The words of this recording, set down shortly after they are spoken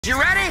You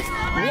ready?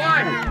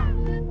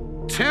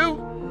 1, 2,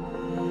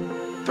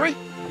 3.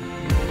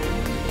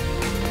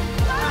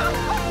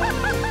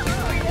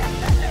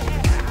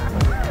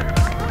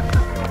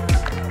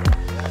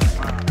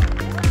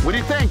 What do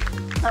you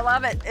think? I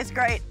love it. It's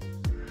great.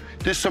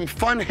 There's some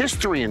fun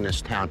history in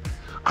this town.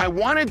 I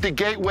wanted the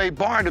Gateway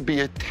Bar to be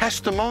a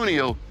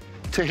testimonial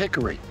to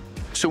Hickory.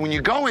 So when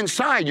you go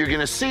inside, you're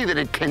gonna see that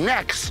it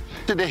connects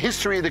to the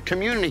history of the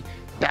community.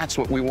 That's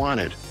what we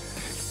wanted.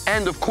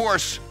 And of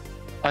course,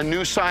 a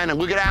new sign, and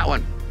look at that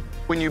one.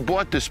 When you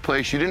bought this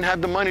place, you didn't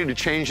have the money to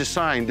change the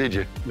sign, did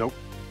you? Nope.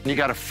 You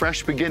got a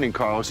fresh beginning,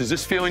 Carlos. Is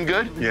this feeling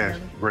good? Yeah,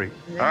 great.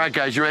 All right,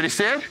 guys, you ready to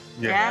see it?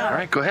 Yeah. All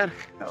right, go ahead.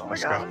 Oh my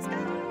Let's God. go.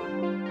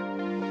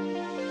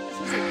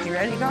 You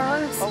ready,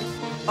 Carlos?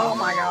 Oh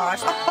my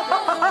gosh.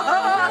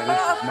 Yeah,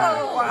 this is nice.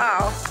 Oh,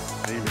 wow.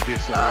 They even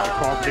did some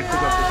carpet. They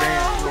took up the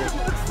dance floor.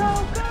 Looks so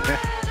good.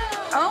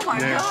 Oh my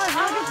Yeah. gosh,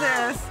 look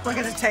at this. Look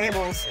at the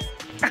tables.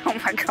 Oh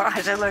my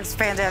gosh, it looks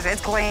fantastic.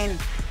 It's clean.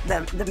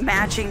 The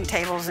matching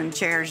tables and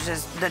chairs,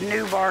 just the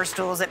new bar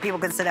stools that people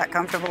can sit at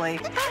comfortably.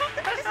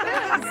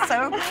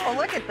 So cool.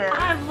 Look at this.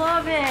 I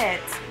love it.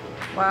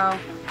 Wow.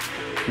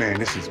 Man,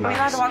 this is Are you allowed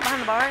nice. to walk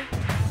behind the bar?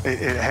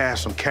 It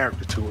has some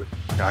character to it.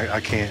 I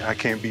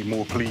can't be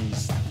more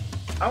pleased.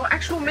 Oh,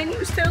 actual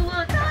menu still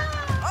look.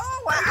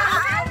 Oh,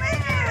 wow.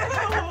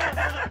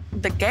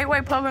 The Gateway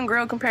Pub and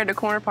Grill compared to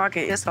Corner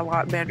Pocket is a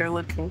lot better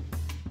looking.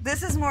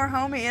 This is more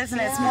homey, isn't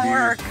it? It's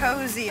more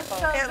cozy. It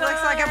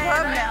looks like a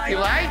pub now. You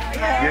like?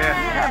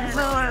 Yeah.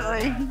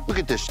 Absolutely. Look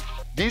at this.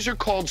 These are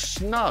called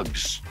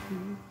snugs,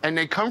 and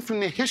they come from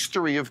the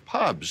history of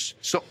pubs.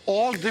 So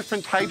all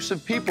different types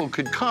of people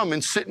could come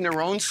and sit in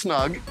their own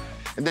snug,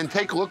 and then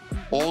take a look,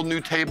 all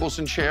new tables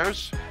and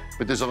chairs.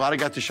 But there's a lot I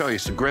got to show you,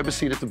 so grab a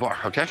seat at the bar,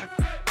 okay?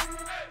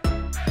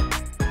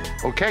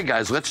 Okay,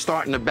 guys, let's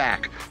start in the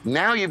back.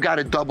 Now you've got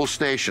a double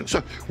station.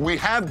 So we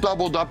have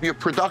doubled up your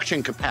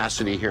production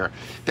capacity here.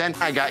 Then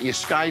I got your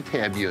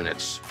SkyTab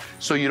units.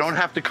 So you don't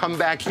have to come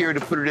back here to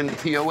put it in the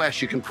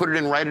POS. You can put it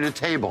in right at a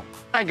table.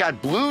 I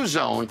got Blue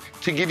Zone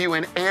to give you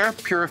an air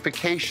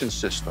purification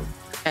system.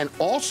 And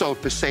also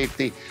for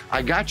safety,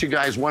 I got you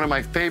guys one of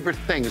my favorite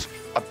things,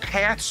 a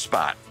path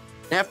spot.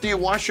 After you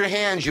wash your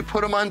hands, you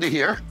put them under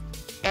here,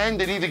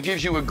 and it either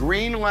gives you a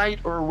green light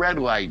or a red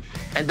light.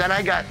 And then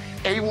I got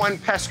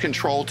A1 Pest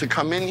Control to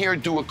come in here,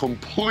 do a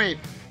complete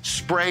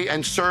spray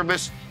and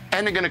service,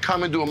 and they're gonna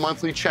come and do a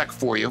monthly check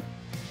for you.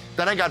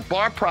 Then I got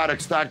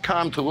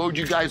barproducts.com to load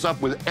you guys up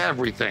with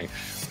everything.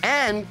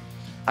 And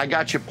I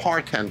got your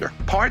Partender.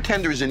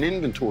 Partender is an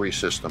inventory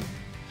system,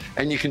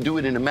 and you can do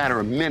it in a matter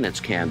of minutes,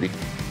 Candy.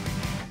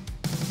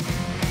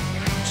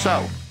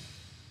 So,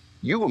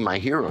 you were my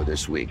hero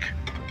this week.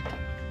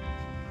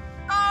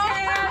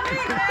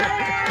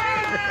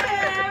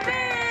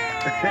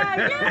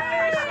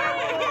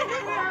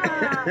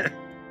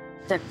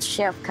 The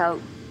chef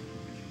coat,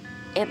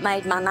 it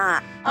made my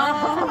night.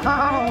 Oh,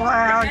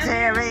 wow,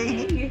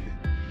 Tammy.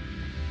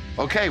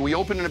 Okay, we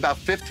open in about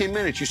 15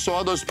 minutes. You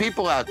saw those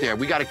people out there.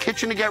 We got a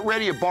kitchen to get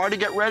ready, a bar to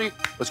get ready.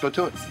 Let's go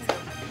to it.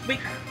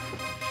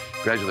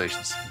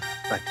 Congratulations.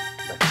 Thank you.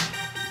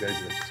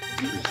 Congratulations.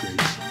 Appreciate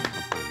it.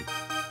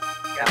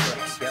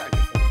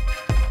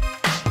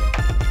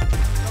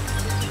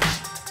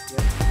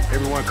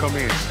 Everyone come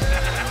in.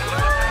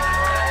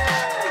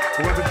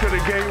 Welcome to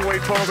the Gateway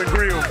Pub and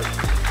Grill.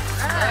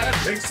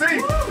 Big C.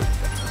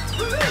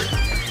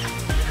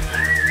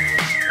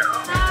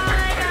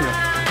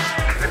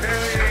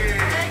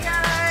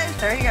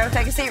 There you go.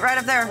 Take a seat right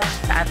up there.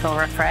 I feel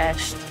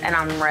refreshed and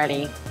I'm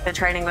ready. The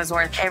training was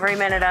worth every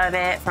minute of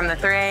it, from the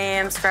 3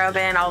 a.m.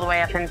 scrubbing all the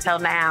way up until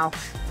now.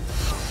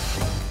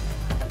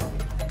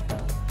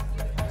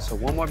 So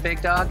 1 more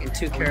big dog and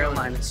 2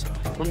 Carolinas.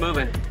 We're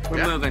moving.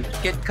 We're moving.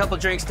 Get a couple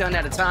drinks done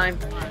at a time.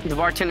 The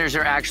bartenders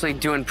are actually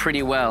doing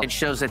pretty well. It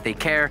shows that they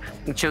care.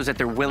 It shows that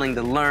they're willing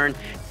to learn.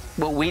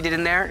 What we did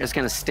in there is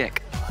gonna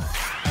stick.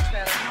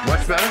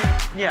 Much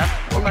better? Yeah,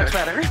 much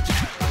better.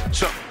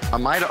 So,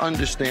 am I to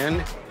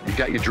understand you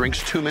got your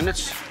drinks 2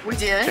 minutes? We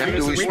did.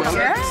 After we swim?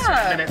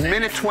 Yeah.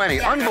 Minute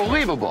 20.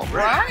 Unbelievable.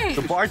 Right.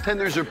 The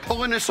bartenders are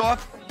pulling this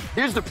off.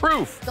 Here's the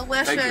proof. Thank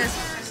you.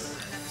 Delicious.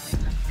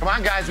 Come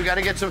on, guys, we got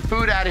to get some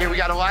food out of here. We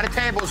got a lot of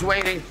tables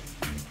waiting.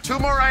 2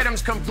 more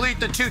items complete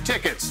the 2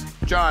 tickets.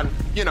 John,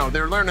 you know,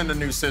 they're learning the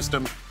new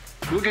system.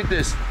 Look at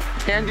this.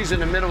 Candy's in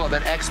the middle of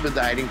it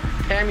expediting.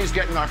 Tammy's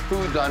getting our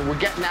food done. We're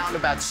getting out in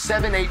about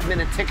 7-8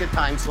 minute ticket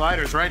times.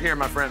 Sliders right here,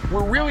 my friend.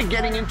 We're really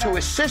getting into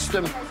a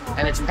system,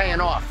 and it's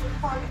paying off.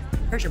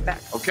 Here's your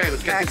back. Okay,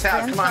 let's get this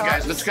out. Come on,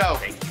 guys, let's go.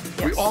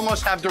 We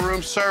almost have the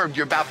room served.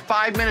 You're about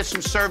 5 minutes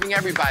from serving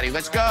everybody.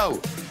 Let's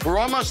go. We're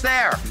almost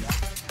there.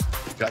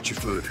 Got your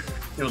food.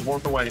 It was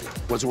worth the wait.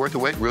 Was it worth the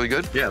wait? Really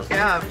good? Yeah.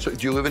 Yeah, So,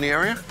 do you live in the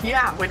area?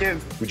 yeah, we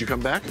do. Would you come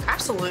back?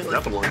 Absolutely.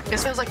 Definitely. It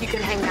feels like you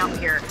can hang out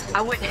here.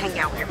 I wouldn't hang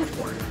out here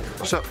before.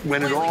 So,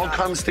 when it all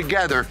comes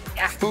together,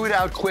 Yeah. food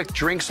out quick,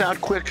 drinks out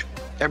quick,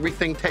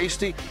 everything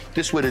tasty,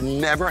 this would have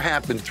never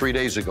happened 3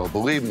 days ago,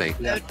 believe me.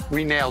 Yeah.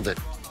 We nailed it.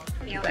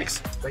 Thanks.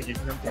 Thank you.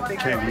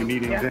 Candy, you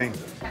need anything?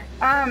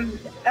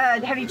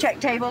 Have you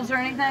checked tables or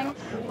anything?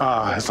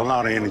 It's a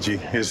lot of energy.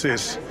 It's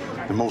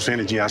the most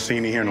energy I've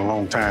seen in here in a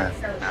long time.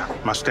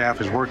 My staff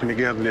is working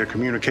together, they're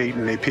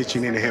communicating, they're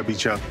pitching in to help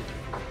each other.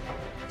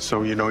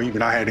 So, you know,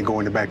 even I had to go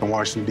in the back and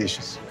wash some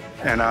dishes.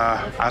 And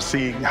I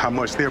see how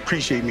much they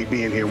appreciate me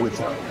being here with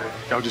them.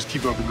 Y'all just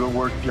keep up the good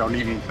work. If y'all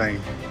need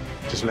anything,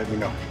 just let me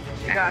know.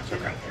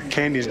 Gotcha.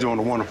 Candy's doing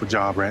a wonderful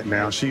job right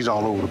now. She's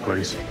all over the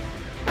place.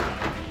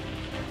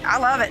 I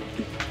love it.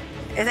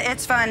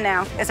 It's fun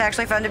now. It's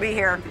actually fun to be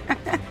here.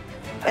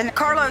 And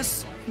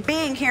Carlos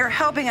being here,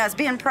 helping us,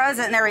 being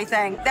present and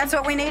everything. That's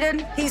what we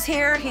needed. He's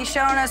here. He's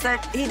shown us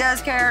that he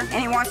does care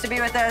and he wants to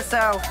be with us.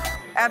 So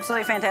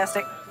absolutely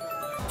fantastic.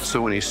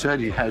 So when he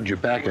said he had your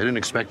back, I didn't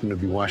expect him to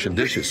be washing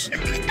dishes.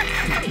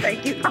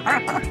 Thank you,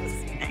 Carlos.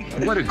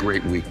 What a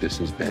great week this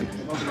has been.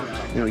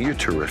 You know, you're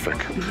terrific.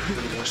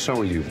 So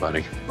are you,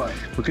 buddy.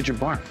 Look at your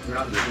bar.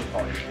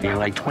 In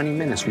like 20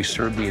 minutes, we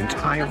served the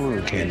entire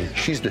room, Candy.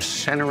 She's the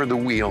center of the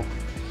wheel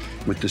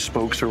with the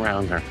spokes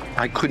around her.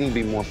 I couldn't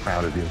be more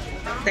proud of you.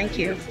 Thank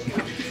you.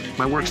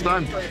 My work's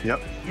done.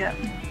 Yep. Yep.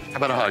 How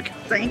about a hug?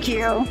 Thank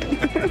you.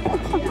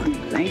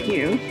 Thank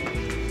you.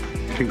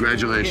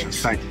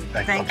 Congratulations. Thank you.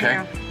 Thank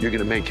Okay? you. You're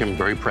going to make him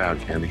very proud,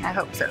 Candy. I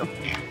hope so.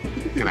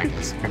 Good night.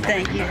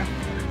 Thank you.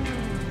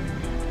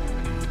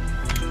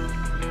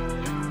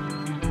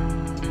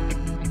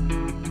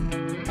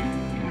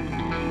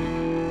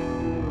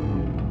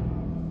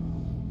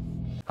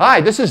 Hi,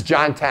 this is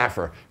Jon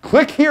Taffer.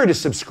 Click here to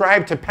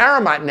subscribe to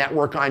Paramount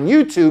Network on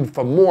YouTube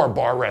for more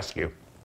Bar Rescue.